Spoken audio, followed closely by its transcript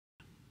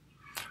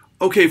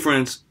Okay,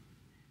 friends,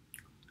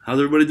 how's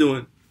everybody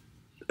doing?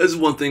 This is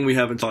one thing we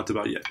haven't talked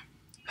about yet.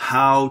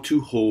 How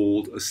to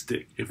hold a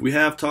stick. If we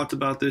have talked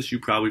about this, you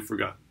probably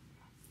forgot.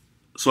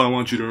 So I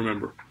want you to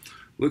remember.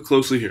 Look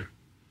closely here.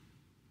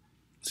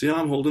 See how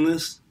I'm holding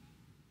this?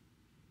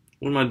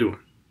 What am I doing?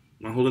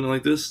 Am I holding it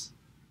like this?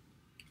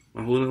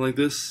 Am I holding it like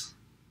this?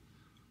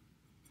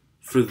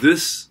 For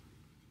this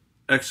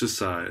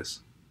exercise,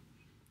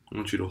 I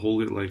want you to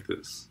hold it like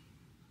this.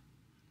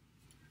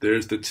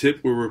 There's the tip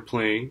where we're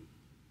playing.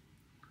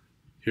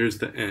 Here's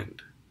the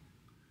end,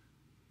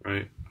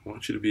 right? I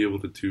want you to be able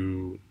to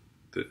do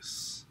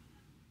this.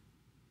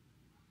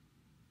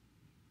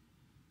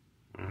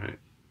 All right.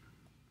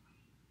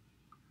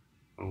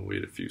 I'll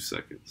wait a few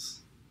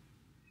seconds.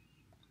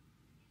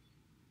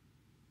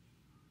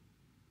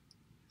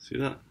 See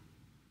that?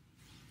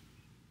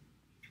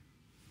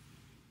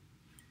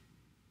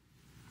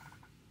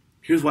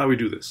 Here's why we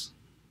do this.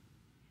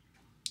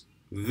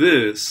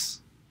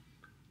 This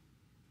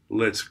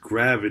lets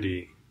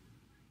gravity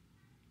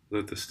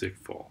let the stick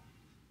fall.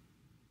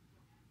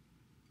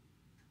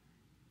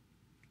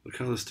 Look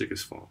how the stick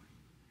is falling.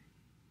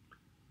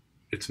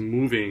 It's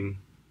moving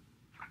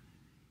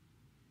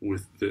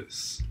with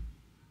this.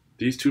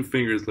 These two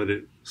fingers let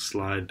it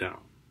slide down.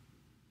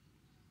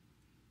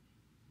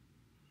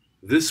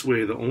 This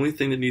way, the only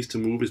thing that needs to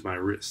move is my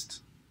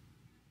wrist.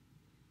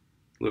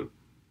 Look,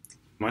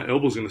 my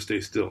elbow's gonna stay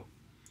still.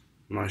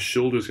 My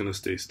shoulder's gonna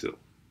stay still.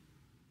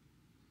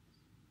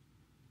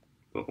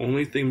 The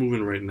only thing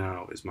moving right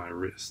now is my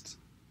wrist.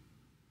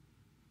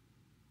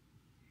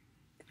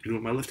 I do it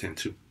with my left hand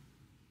too.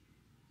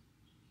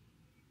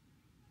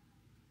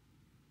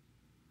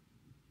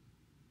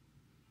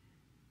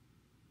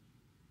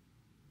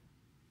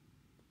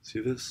 See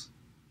this?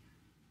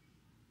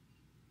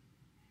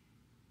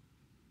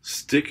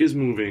 Stick is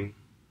moving,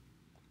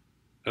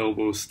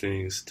 elbow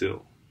staying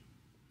still.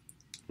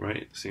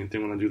 Right? Same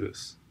thing when I do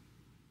this.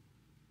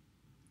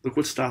 Look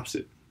what stops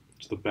it.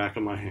 It's the back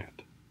of my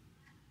hand.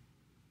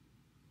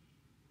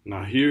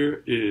 Now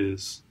here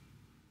is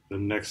the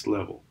next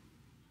level.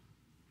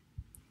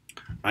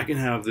 I can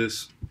have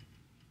this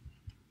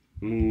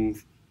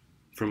move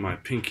from my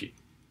pinky.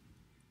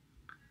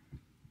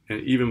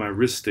 And even my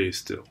wrist stays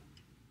still.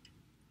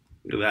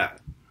 Look at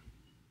that.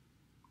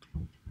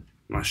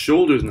 My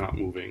shoulder's not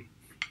moving.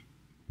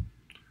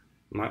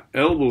 My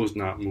elbow's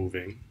not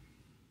moving.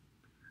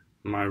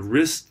 My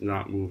wrist's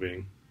not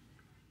moving.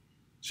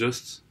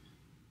 Just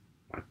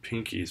my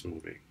pinky's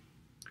moving.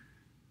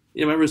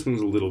 Yeah, my wrist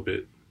moves a little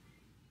bit.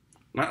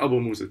 My elbow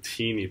moves a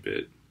teeny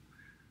bit.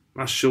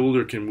 My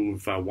shoulder can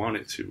move if I want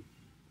it to.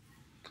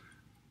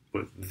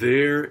 But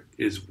there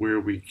is where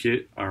we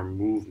get our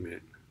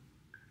movement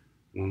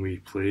when we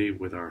play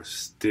with our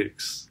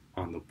sticks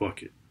on the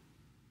bucket.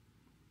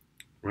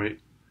 Right?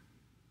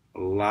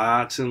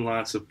 Lots and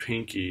lots of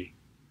pinky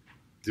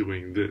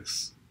doing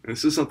this. And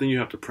this is something you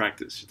have to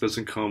practice. It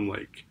doesn't come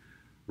like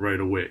right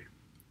away.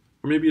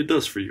 Or maybe it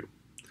does for you.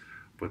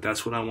 But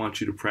that's what I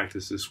want you to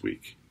practice this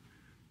week.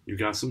 You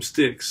got some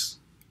sticks.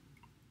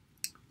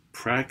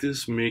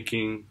 Practice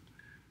making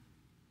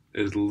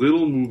as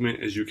little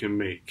movement as you can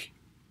make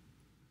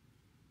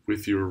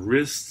with your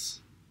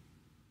wrists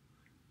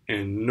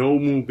and no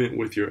movement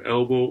with your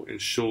elbow and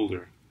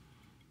shoulder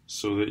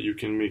so that you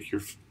can make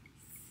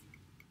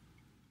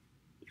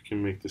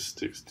the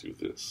sticks do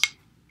this.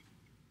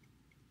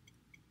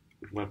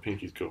 Where'd my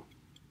pinkies go?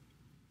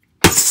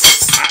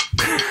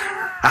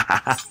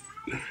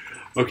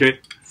 Okay,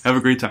 have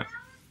a great time.